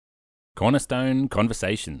Cornerstone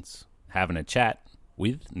Conversations, having a chat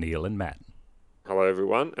with Neil and Matt. Hello,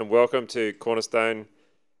 everyone, and welcome to Cornerstone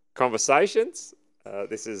Conversations.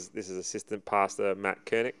 This is Assistant Pastor Matt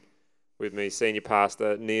Koenig with me, Senior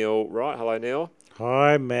Pastor Neil Wright. Hello, Neil.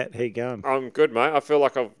 Hi, Matt. How you going? I'm good, mate. I feel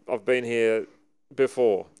like I've been here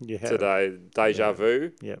before You have. today. Deja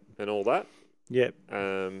vu Yep. and all that. Yep.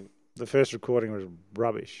 Um, The first recording was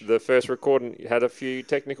rubbish. the first recording had a few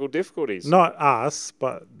technical difficulties. Not us,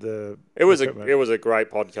 but the. It was equipment. a great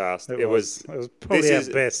podcast. It was probably this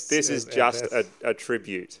our best. This is our just best. a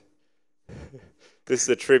tribute. This is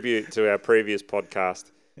a tribute to our previous podcast.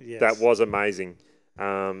 Yes. That was amazing.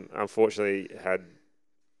 Unfortunately, had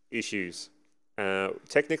issues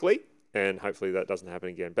technically, and hopefully that doesn't happen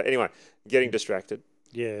again. But anyway, getting distracted.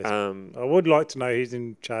 Yes. Um, I would like to know who's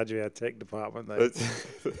in charge of our tech department, though.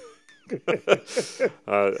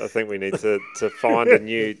 I think we need to find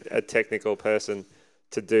a technical person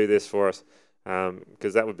to do this for us,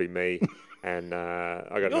 because that would be me. And I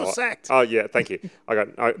got You're sacked. Oh yeah, thank you.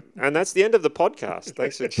 And that's the end of the podcast.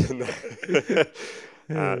 Thanks for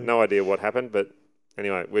no idea what happened, but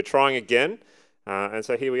anyway, we're trying again, and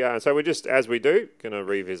so here we are. And so we're just, as we do, going to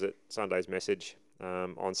revisit Sunday's message.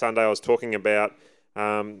 On Sunday, I was talking about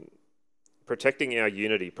protecting our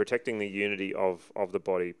unity, protecting the unity of the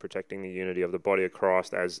body, protecting the unity of the body of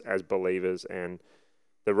Christ as believers, and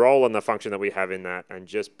the role and the function that we have in that, and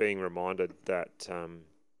just being reminded that,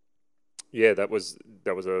 that was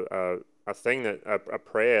a thing, that a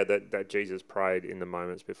prayer that Jesus prayed in the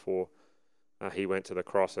moments before he went to the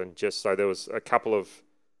cross. And just so there was a couple of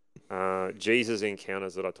Jesus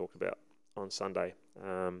encounters that I talked about on Sunday.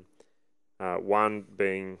 One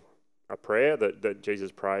being a prayer that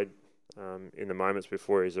Jesus prayed in the moments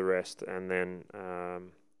before his arrest, and then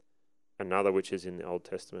another which is in the Old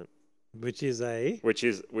Testament, Which is a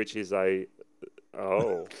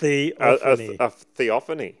theophany, a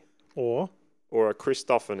theophany, or a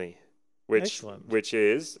Christophany, Excellent. which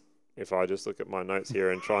is, if I just look at my notes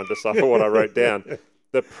here and try and decipher what I wrote down,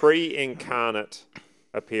 the pre-incarnate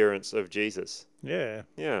appearance of Jesus. yeah,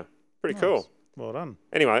 Yeah, pretty nice. cool. Well done.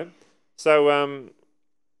 Anyway, so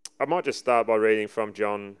I might just start by reading from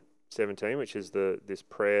John 17, which is this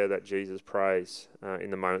prayer that Jesus prays in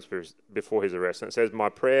the moments before his arrest. And it says, "My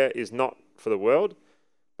prayer is not for the world,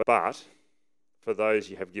 but for those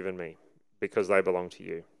you have given me, because they belong to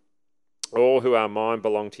you. All who are mine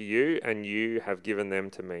belong to you, and you have given them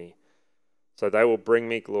to me. So they will bring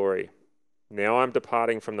me glory. Now I'm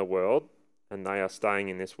departing from the world, and they are staying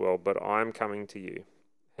in this world, but I am coming to you.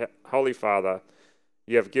 Holy Father,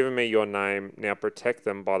 you have given me your name. Now protect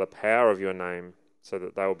them by the power of your name, so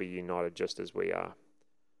that they will be united just as we are.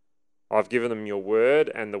 I've given them your word,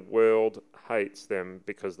 and the world hates them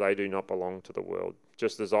because they do not belong to the world,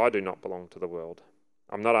 just as I do not belong to the world.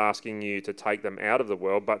 I'm not asking you to take them out of the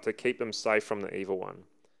world, but to keep them safe from the evil one.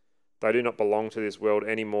 They do not belong to this world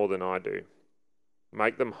any more than I do.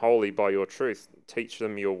 Make them holy by your truth. Teach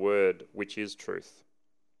them your word, which is truth."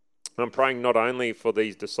 I'm praying not only for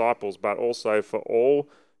these disciples, but also for all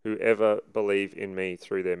who ever believe in me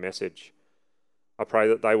through their message. I pray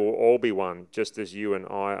that they will all be one, just as you and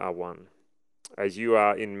I are one. As you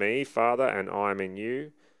are in me, Father, and I am in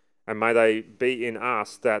you, and may they be in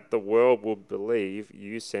us, that the world will believe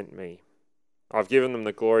you sent me. I've given them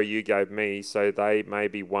the glory you gave me, so they may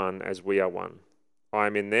be one as we are one. I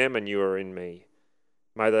am in them, and you are in me.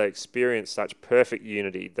 May they experience such perfect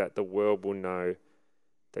unity that the world will know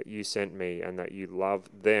that you sent me, and that you love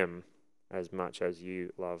them as much as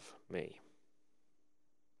you love me.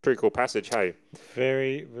 Pretty cool passage, hey?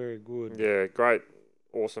 Very, very good. Yeah, great,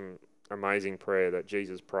 awesome, amazing prayer that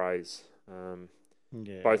Jesus prays,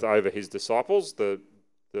 Yeah. both over his disciples, the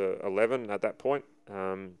 11 at that point,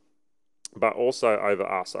 but also over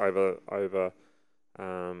us, over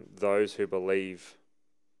those who believe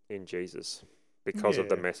in Jesus, because of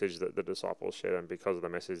the Yeah. message that the disciples shared, and because of the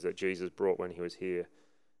message that Jesus brought when he was here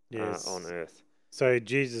Yes. on earth. So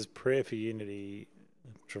Jesus' prayer for unity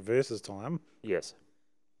traverses time Yes,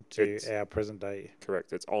 to It's- our present day.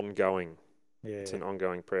 correct. It's ongoing. Yeah. It's an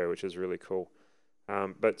ongoing prayer, which is really cool.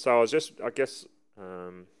 But so I was just, I guess,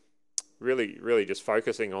 really just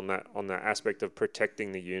focusing on that aspect of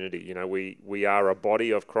protecting the unity. You know, we are a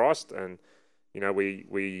body of Christ, and you know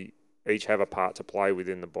we each have a part to play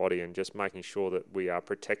within the body, and just making sure that we are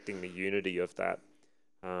protecting the unity of that,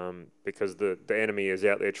 because the enemy is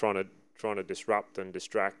out there trying to disrupt and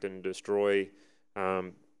distract and destroy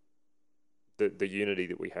the unity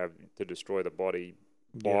that we have, to destroy the body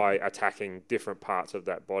by attacking different parts of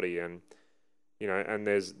that body. And you know, and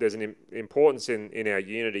there's an importance in our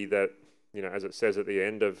unity that, you know, as it says at the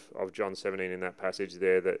end of John 17 in that passage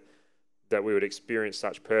there, that that we would experience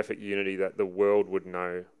such perfect unity that the world would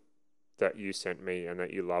know that you sent me and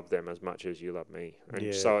that you love them as much as you love me.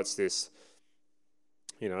 And so it's this,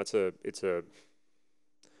 it's a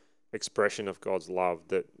expression of God's love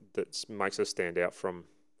that makes us stand out from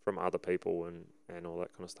other people and all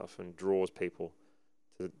that kind of stuff, and draws people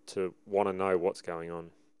to want to know what's going on.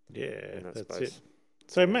 Yeah, in that that's space. it.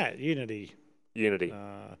 So Matt, unity. Unity.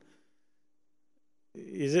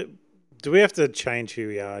 Is it? Do we have to change who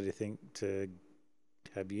we are, do you think, to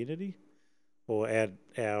have unity, or our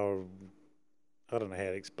I don't know how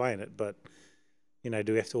to explain it, but do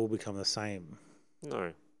we have to all become the same?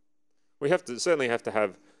 No, we certainly have to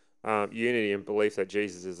have unity and belief that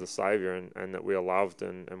Jesus is the Savior and that we are loved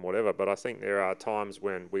and whatever. But I think there are times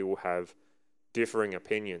when we will have differing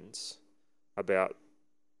opinions about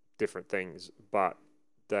different things, but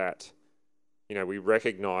that we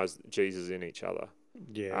recognize Jesus in each other.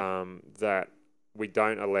 Yeah. That we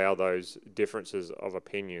don't allow those differences of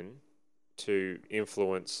opinion to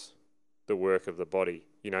influence the work of the body.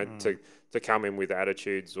 To come in with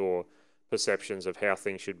attitudes or perceptions of how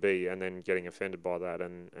things should be, and then getting offended by that,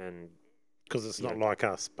 and because it's not like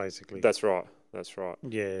us, basically. That's right.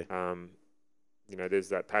 Yeah. There's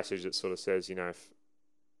that passage that sort of says,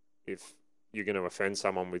 if you're going to offend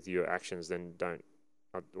someone with your actions, then don't,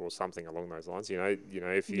 or something along those lines.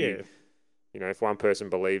 If one person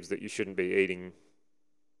believes that you shouldn't be eating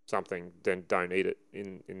something, then don't eat it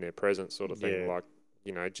in their presence, sort of thing. Yeah.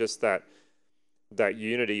 Like, just that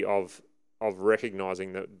unity of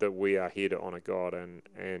recognizing that we are here to honor God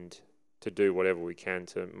and to do whatever we can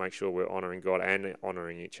to make sure we're honoring God and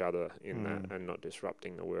honoring each other in that, and not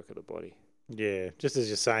disrupting the work of the body. Yeah, just as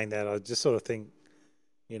you're saying that, I just sort of think,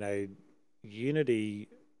 unity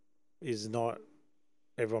is not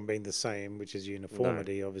everyone being the same, which is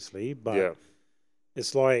uniformity, obviously, but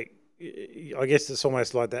it's like, I guess it's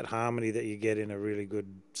almost like that harmony that you get in a really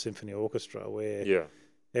good symphony orchestra where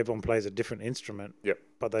everyone plays a different instrument,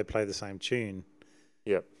 but they play the same tune.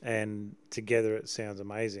 And together it sounds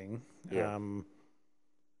amazing,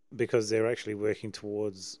 because they're actually working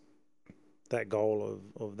towards that goal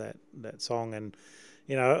of that song. And,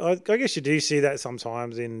 I guess you do see that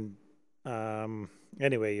sometimes in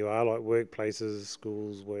anywhere you are, like workplaces,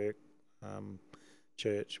 schools, work,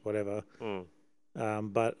 church, whatever.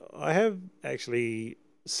 But I have actually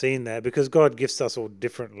seen that because God gifts us all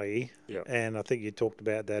differently. And I think you talked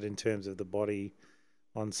about that in terms of the body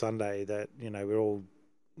on Sunday, that, we're all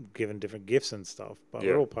given different gifts and stuff, but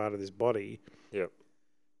we're all part of this body.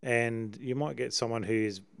 And you might get someone who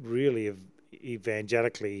is really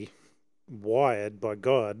evangelically wired by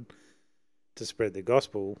God to spread the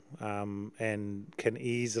gospel, and can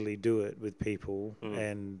easily do it with people.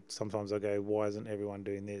 And sometimes I go, why isn't everyone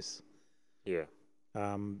doing this? Yet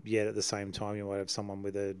at the same time, you might have someone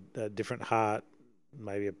with a different heart,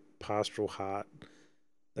 maybe a pastoral heart,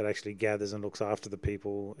 that actually gathers and looks after the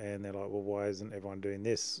people, and they're like, well, why isn't everyone doing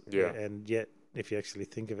this? And yet, if you actually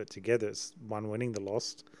think of it together, it's one winning the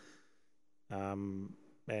lost. And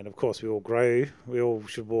of course, we all grow. We all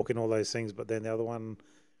should walk in all those things, but then the other one,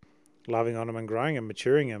 loving on them and growing them,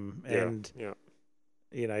 maturing them. And,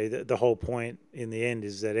 the whole point in the end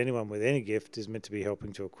is that anyone with any gift is meant to be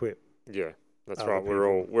helping to equip. That's right.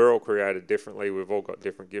 We're all created differently. We've all got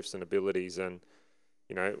different gifts and abilities, and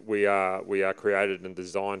we are created and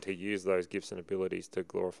designed to use those gifts and abilities to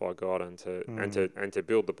glorify God and to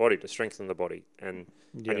build the body, to strengthen the body. And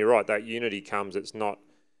you're right, that unity comes. It's not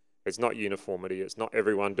uniformity. It's not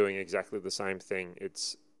everyone doing exactly the same thing.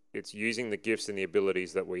 It's using the gifts and the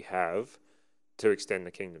abilities that we have to extend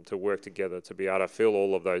the kingdom, to work together, to be able to fill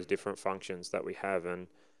all of those different functions that we have. And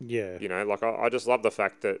I just love the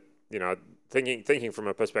fact that, thinking from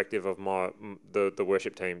a perspective of the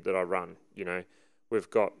worship team that I run, we've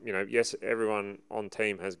got, yes, everyone on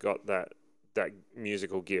team has got that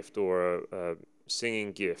musical gift or a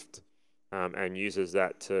singing gift, and uses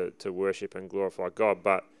that to worship and glorify God.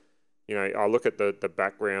 But, I look at the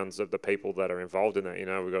backgrounds of the people that are involved in that.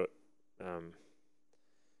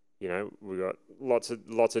 We've got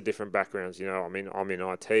lots of different backgrounds. I'm in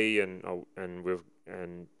IT, and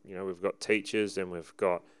we've got teachers, and we've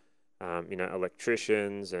got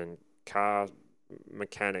electricians and car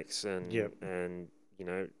mechanics and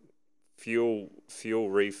fuel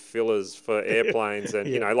refillers for airplanes, and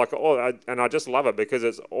and I just love it because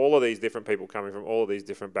it's all of these different people coming from all of these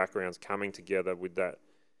different backgrounds coming together with that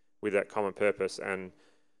common purpose. And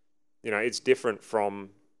it's different from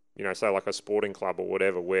say like a sporting club or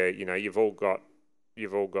whatever, where you've all got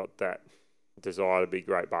that desire to be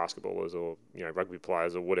great basketballers or rugby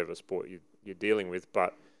players or whatever sport you're dealing with,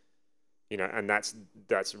 but and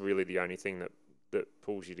that's really the only thing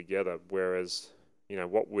pulls you together. Whereas,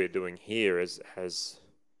 what we're doing here has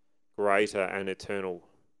greater and eternal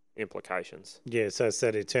implications. Yeah, so it's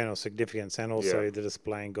that eternal significance and also Yeah. the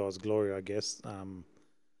displaying God's glory, I guess.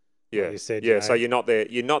 Yeah, like you said, So you're not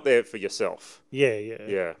there for yourself. Yeah.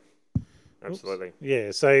 Yeah, absolutely. Oops.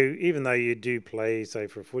 Yeah, so even though you do play, say,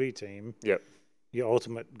 for a footy team, Yep. your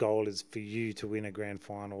ultimate goal is for you to win a grand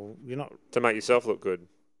final. You're not To make yourself look good.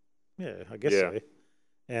 Yeah, I guess Yeah. so.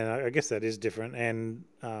 And I guess that is different. And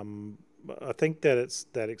I think that it's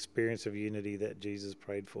that experience of unity that Jesus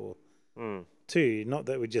prayed for too. Not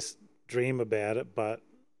that we just dream about it, but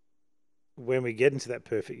when we get into that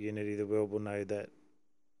perfect unity, the world will know that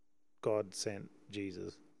God sent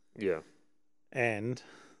Jesus. Yeah. And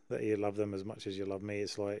that you love them as much as you love me.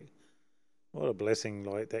 It's like, what a blessing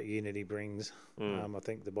like that unity brings. I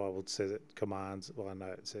think the Bible says it commands. Well, I know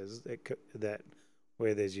it says that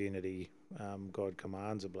where there's unity, God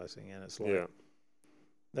commands a blessing, and it's like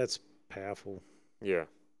that's powerful. Yeah.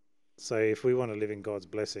 So if we want to live in God's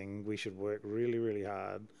blessing, we should work really, really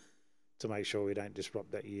hard to make sure we don't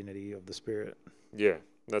disrupt that unity of the Spirit. Yeah,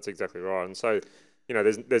 that's exactly right. And so,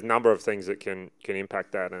 there's a number of things that can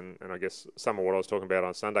impact that, and I guess some of what I was talking about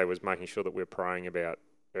on Sunday was making sure that we're praying about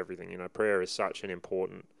everything. Prayer is such an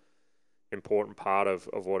important part of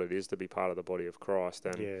what it is to be part of the body of Christ,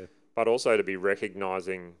 and but also to be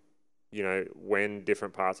recognizing, when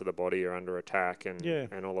different parts of the body are under attack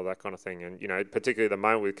and all of that kind of thing. And particularly the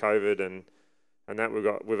moment with COVID and that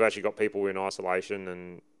we've actually got people in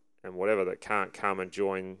isolation and whatever that can't come and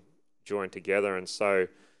join together. And so,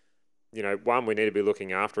 one, we need to be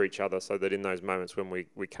looking after each other so that in those moments when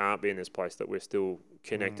we can't be in this place, that we're still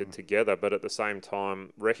connected together. But at the same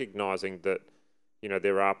time, recognizing that,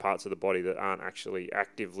 there are parts of the body that aren't actually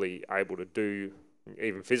actively able to do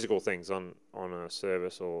even physical things on a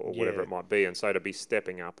service or whatever it might be. And so to be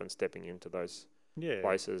stepping up and stepping into those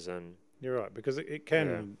places. And you're right, because it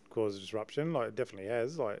can cause disruption. Like it definitely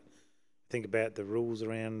has. Like think about the rules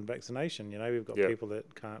around vaccination. We've got people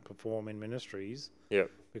that can't perform in ministries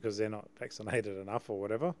because they're not vaccinated enough or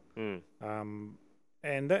whatever.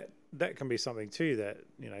 And that can be something too that,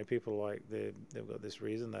 people like they've got this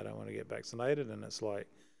reason they don't want to get vaccinated, and it's like,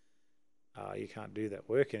 you can't do that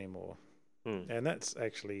work anymore. And that's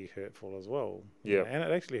actually hurtful as well. And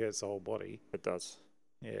it actually hurts the whole body. It does.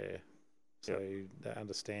 Yeah. So that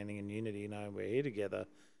understanding and unity, we're here together.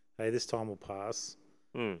 Hey, this time will pass.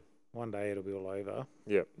 One day it'll be all over.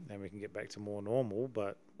 And we can get back to more normal.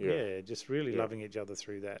 But just really loving each other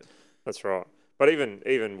through that. That's right. But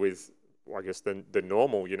even with, I guess, the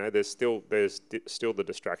normal, there's still the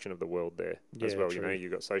distraction of the world there as well. True.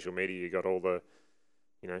 You've got social media, you've got all the,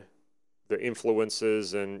 the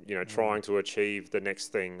influencers and, trying to achieve the next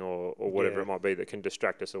thing or whatever it might be that can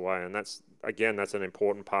distract us away. And that's an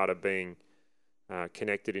important part of being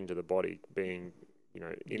connected into the body, being,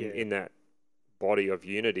 in that body of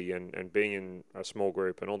unity and being in a small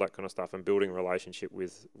group and all that kind of stuff, and building a relationship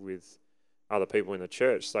with other people in the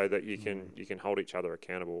church so that you can hold each other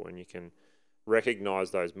accountable and you can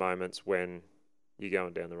recognize those moments when you're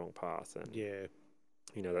going down the wrong path. And,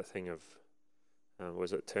 that thing of,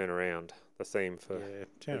 was it turn around, the theme for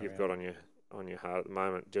that you've got on your heart at the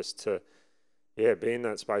moment, just to be in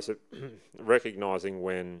that space of recognizing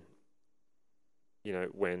when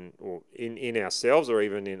or in ourselves or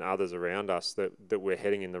even in others around us that we're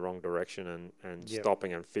heading in the wrong direction and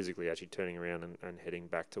stopping and physically actually turning around and heading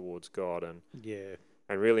back towards God and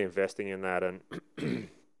really investing in that. And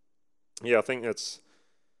I think that's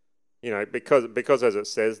because as it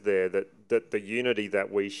says there that the unity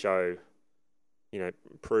that we show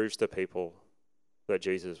proves to people that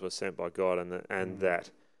Jesus was sent by God and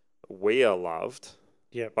that we are loved,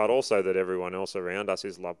 but also that everyone else around us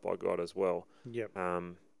is loved by God as well.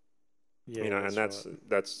 And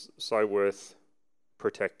that's so worth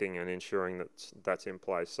protecting and ensuring that's in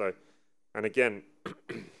place. So, and again,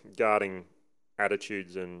 guarding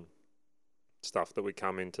attitudes and stuff that we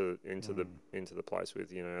come into the place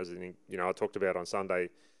with. As in, I talked about on Sunday.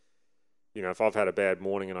 If I've had a bad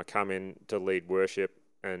morning and I come in to lead worship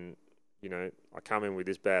and, I come in with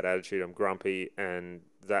this bad attitude, I'm grumpy, and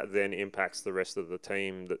that then impacts the rest of the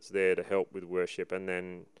team that's there to help with worship. And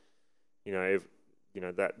then, if,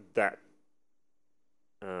 that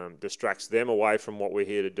distracts them away from what we're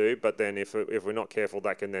here to do. But then if we're not careful,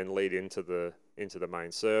 that can then lead into the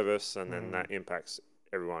main service, and then that impacts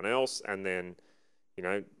everyone else, and then,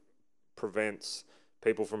 prevents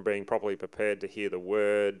people from being properly prepared to hear the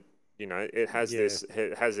word. It has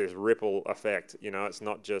this ripple effect. It's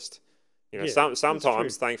not just You know, Yeah, that's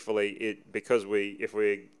sometimes, true. thankfully, because if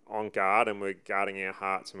we're on guard and we're guarding our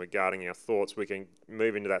hearts and we're guarding our thoughts, we can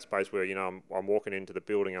move into that space where, I'm walking into the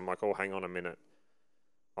building. I'm like, oh, hang on a minute.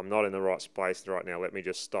 I'm not in the right space right now. Let me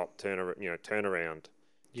just stop, turn around, come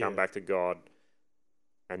Yeah. back to God,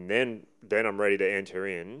 and then I'm ready to enter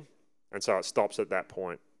in. And so it stops at that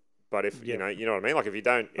point. But if Yep. you know what I mean, like if you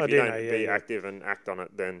don't I do know, be yeah. active and act on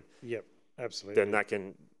it, then Yep. Absolutely. that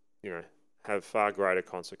can have far greater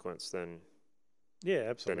consequence than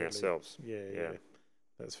absolutely. ourselves. Yeah.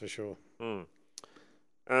 That's for sure. Mm.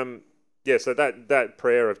 So that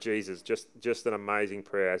prayer of Jesus, just an amazing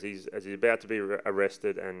prayer as he's about to be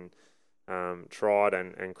arrested and tried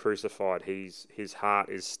and crucified. His heart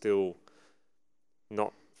is still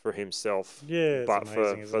not for himself, Yeah, it's but amazing,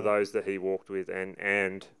 for isn't it? those that he walked with,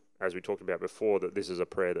 and as we talked about before, that this is a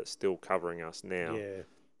prayer that's still covering us now.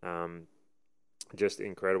 Yeah. Just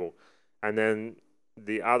incredible. And then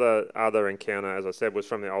the other encounter, as I said, was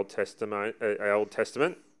from the Old Testament.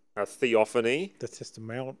 A theophany. The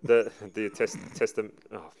testament. The testament.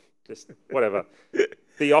 Oh, just whatever.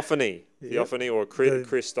 Theophany. Yep. Theophany or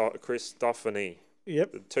Christophany.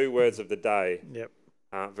 Yep. The 2 words of the day. Yep.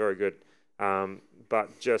 Very good.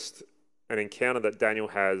 But just an encounter that Daniel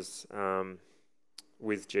has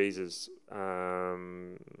with Jesus.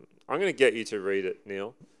 I'm going to get you to read it,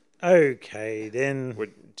 Neil. Okay, then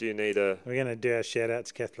Do you need a we're going to do our shout out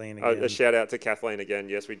to Kathleen again. a shout out to Kathleen again?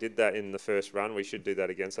 Yes, we did that in the first run. We should do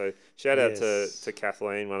that again. So shout out to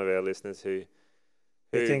Kathleen, one of our listeners who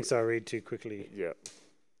thinks I read too quickly. Yeah.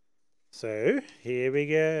 So here we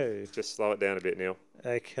go. Just slow it down a bit, Neil.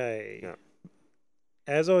 Okay. Yeah.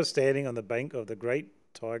 As I was standing on the bank of the great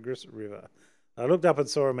Tigris River, I looked up and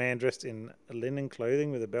saw a man dressed in linen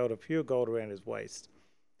clothing with a belt of pure gold around his waist.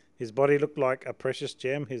 His body looked like a precious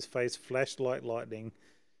gem, his face flashed like lightning,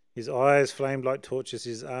 his eyes flamed like torches,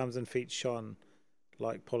 his arms and feet shone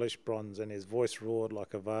like polished bronze, and his voice roared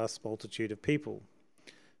like a vast multitude of people.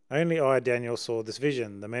 Only I, Daniel, saw this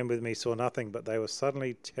vision. The men with me saw nothing, but they were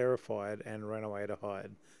suddenly terrified and ran away to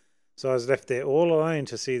hide. So I was left there all alone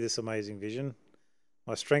to see this amazing vision.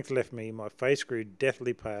 My strength left me, my face grew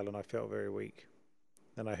deathly pale, and I felt very weak.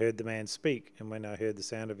 Then I heard the man speak, and when I heard the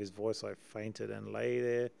sound of his voice, I fainted and lay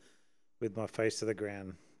there with my face to the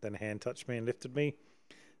ground. Then a hand touched me and lifted me,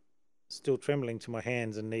 still trembling, to my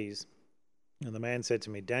hands and knees. And the man said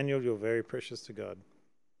to me, Daniel, you're very precious to God.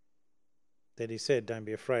 Then he said, don't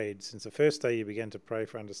be afraid. Since the first day you began to pray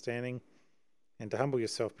for understanding and to humble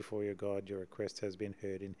yourself before your God, your request has been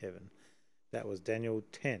heard in heaven. That was Daniel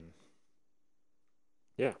 10.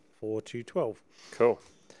 Yeah. 4-12. Cool.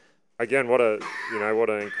 Again, what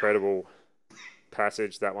an incredible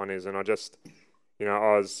passage that one is. And I just,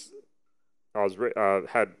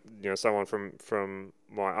 had someone from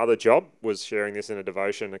my other job was sharing this in a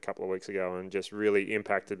devotion a couple of weeks ago, and just really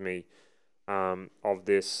impacted me of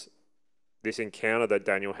this encounter that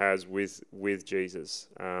Daniel has with Jesus,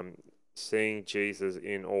 seeing Jesus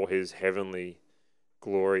in all his heavenly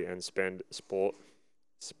glory and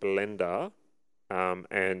splendor,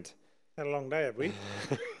 and Had a long day, have we?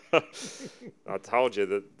 I told you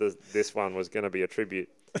that this one was going to be a tribute.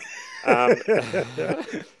 But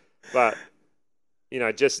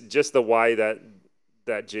just the way that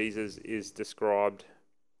Jesus is described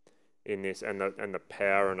in this, and the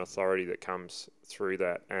power and authority that comes through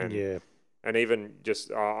that, and even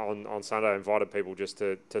just on Sunday, I invited people just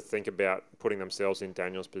to think about putting themselves in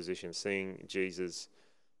Daniel's position, seeing Jesus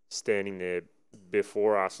standing there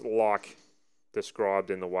before us, like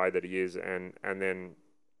described in the way that he is, and then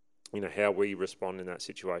how we respond in that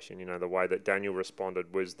situation. The way that Daniel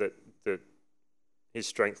responded was that his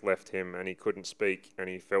strength left him and he couldn't speak and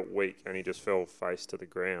he felt weak and he just fell face to the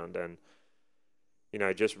ground, and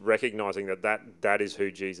just recognizing that is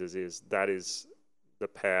who Jesus is. That is the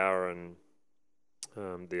power and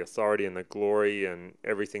the authority and the glory and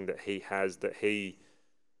everything that he has, that he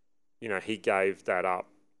gave that up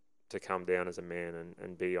to come down as a man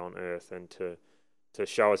and be on earth, and to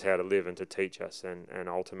show us how to live and to teach us, and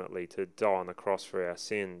ultimately to die on the cross for our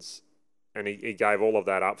sins. And he gave all of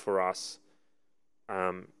that up for us.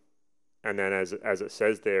 And then as it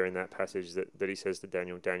says there in that passage that he says to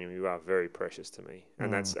Daniel, you are very precious to me.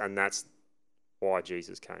 And that's why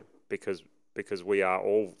Jesus came, because we are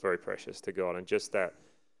all very precious to God. And just that,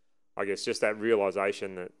 I guess, just that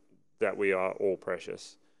realization that we are all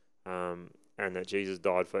precious, and that Jesus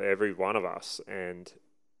died for every one of us. And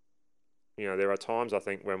there are times, I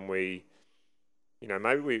think, when we,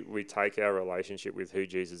 maybe we take our relationship with who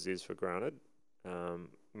Jesus is for granted.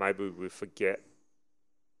 Maybe we forget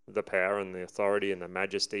the power and the authority and the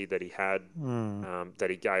majesty that he had, that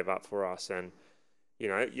he gave up for us. And,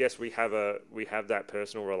 yes, we have that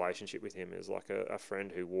personal relationship with him as like a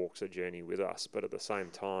friend who walks a journey with us, but at the same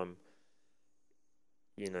time,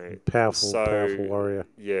 Powerful warrior.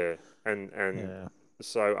 Yeah, and Yeah.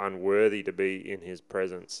 so unworthy to be in his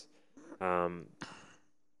presence. And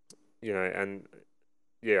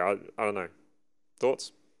yeah, I don't know.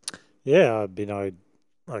 Thoughts? Yeah,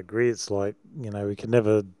 I agree. It's like, we can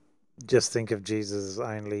never just think of Jesus as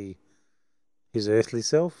only his earthly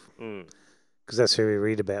self, because that's who we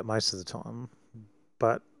read about most of the time.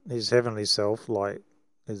 But his heavenly self, like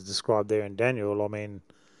is described there in Daniel, I mean,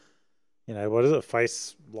 what is it?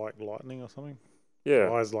 Face like lightning or something? Yeah.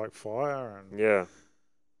 Eyes like fire. And, Yeah.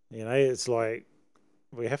 it's like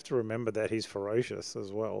we have to remember that he's ferocious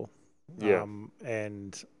as well. Yeah.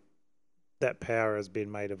 And that power has been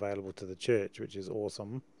made available to the church, which is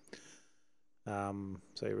awesome.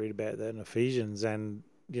 So you read about that in Ephesians, and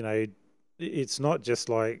it's not just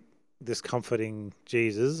like this comforting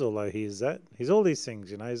Jesus, although he is that. He's all these things,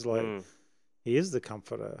 He's like he is the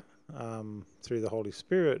comforter through the Holy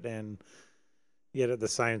Spirit, and yet at the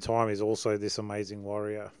same time, he's also this amazing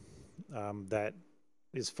warrior that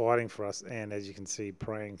is fighting for us, and as you can see,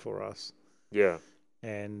 praying for us. Yeah.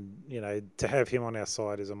 And to have him on our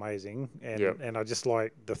side is amazing, and Yep. and I just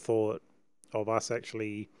like the thought of us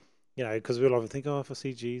actually, because we'll often think, if I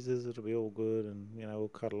see Jesus, it'll be all good, and we'll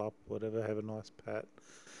cuddle up, whatever, have a nice pat.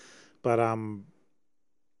 But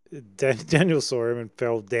Daniel saw him and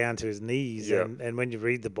fell down to his knees, Yep. and when you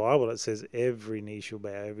read the Bible, it says every knee shall bow,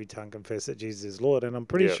 every tongue confess that Jesus is Lord, and I'm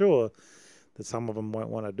pretty Yep. sure that some of them won't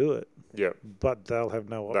want to do it, Yeah. but they'll have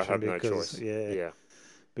no option. They have no because, choice. Yeah. Yeah.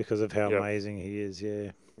 Because of how Yep. amazing he is,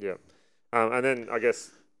 yeah. Yeah. And then I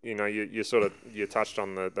guess, you touched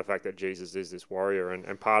on the fact that Jesus is this warrior,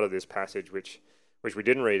 and part of this passage, which we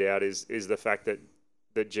didn't read out, is the fact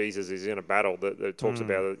that Jesus is in a battle that talks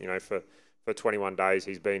about, for 21 days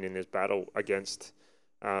he's been in this battle against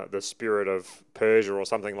the spirit of Persia or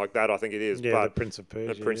something like that, I think it is. Yeah, but the Prince of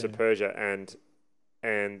Persia. The Prince of Persia,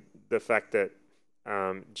 and the fact that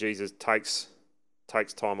Jesus takes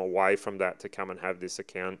time away from that to come and have this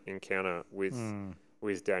encounter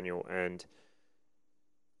with Daniel, and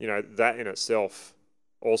that in itself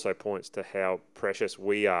also points to how precious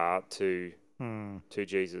we are to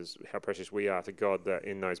Jesus, how precious we are to God, that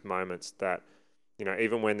in those moments that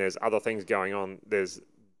even when there's other things going on,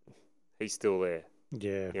 he's still there.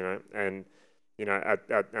 Yeah. And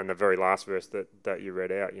and the very last verse that you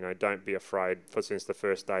read out, don't be afraid, for since the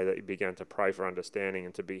first day that you began to pray for understanding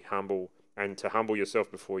and to be humble and to humble yourself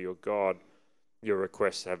before your God, your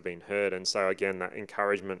requests have been heard. And so again, that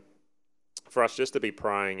encouragement for us just to be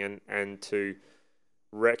praying and to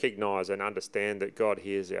recognize and understand that God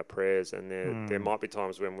hears our prayers, and there might be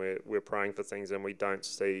times when we're praying for things and we don't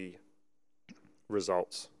see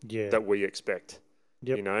results that we expect.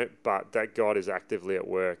 Yep. But that God is actively at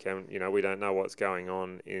work, and we don't know what's going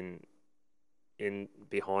on in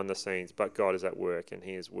behind the scenes, but God is at work and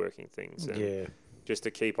he is working things. And just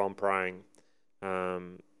to keep on praying,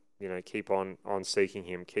 keep on seeking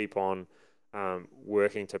him, keep on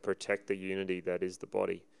working to protect the unity that is the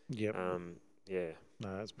body. Yep.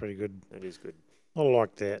 No, that's pretty good. It is good. I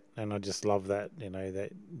like that, and I just love that,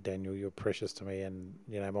 that Daniel, you're precious to me, and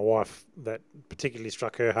my wife, that particularly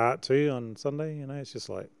struck her heart too on Sunday. It's just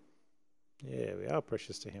like, yeah, we are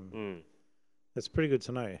precious to him. That's pretty good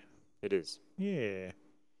to know. It is. Yeah.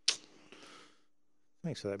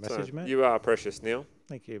 Thanks for that message, Matt. You are precious, Neil.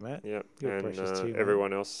 Thank you, Matt. Yeah, you're and precious too.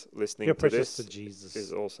 Everyone else listening you're to precious this to Jesus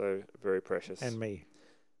is also very precious, and me.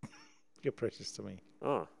 You're precious to me.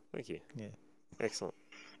 Oh, thank you. Yeah. Excellent.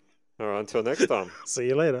 All right, until next time. See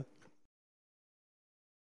you later.